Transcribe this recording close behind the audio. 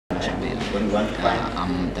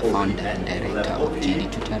I'm the founder and director of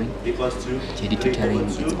JD Tutoring. JD Tutoring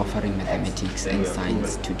is offering mathematics and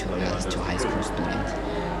science tutorials to high school students.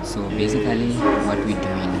 So basically what we're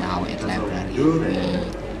doing now at library,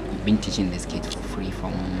 we've been teaching these kids for free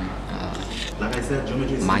from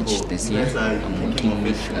March this year. I'm working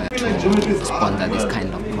with to sponsor this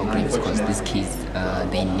kind of programs because these kids,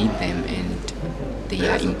 they need them and they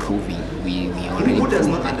are improving. We already proved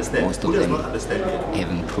that most of them have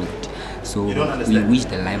improved. So we wish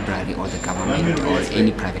the library or the government or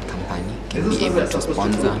any private company can be able to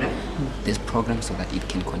sponsor this program so that it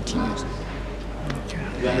can continue.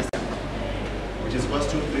 Which is equals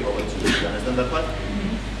to 3 over 2. You understand that part?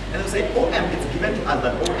 And we say OM, it's given to us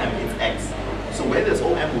that OM is X. So where there's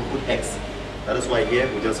OM, we put X. That is why here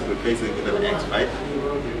we just replace it with an X, right?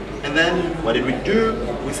 And then what did we do?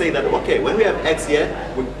 We say that, okay, when we have X here,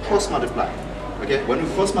 we cross multiply. Okay, when we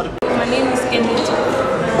cross multiply. My name is Kenneth.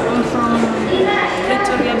 I'm from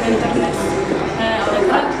Tutoring. I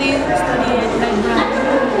currently study at library.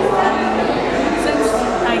 Since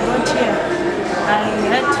I got here, I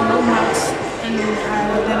had to know maths, and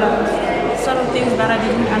there are sort of things that I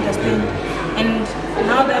didn't understand. And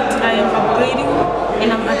now that I am upgrading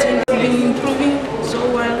and I'm improving so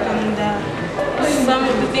well, and some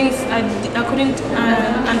of the things I couldn't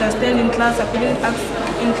understand in class, I couldn't ask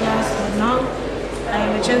in class, but now I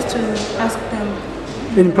have a chance to ask them.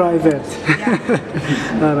 In private?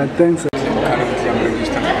 Yeah. Alright, thanks. Currently I'm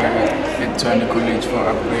registered at Tutoring College for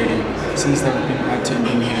upgrading. Since I've been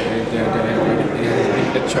attending here, it has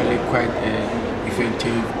been actually quite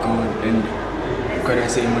effective, good, and could I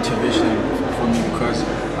say motivational for me, because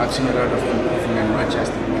I've seen a lot of improvement, not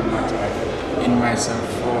just in my math, but in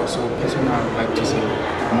myself. So personally, I would like to say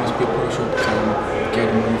most people should come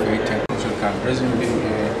get motivated, should come.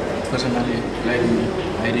 Personally, like me,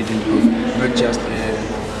 I did improve, not just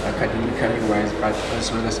academically wise, but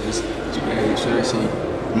as well as should I say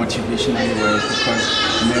motivationally wise, because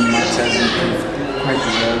my maths has improved quite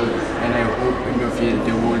well, and I hope end of year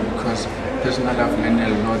they will, because personally I've learned a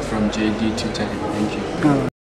lot from JD Tutoring. Thank you.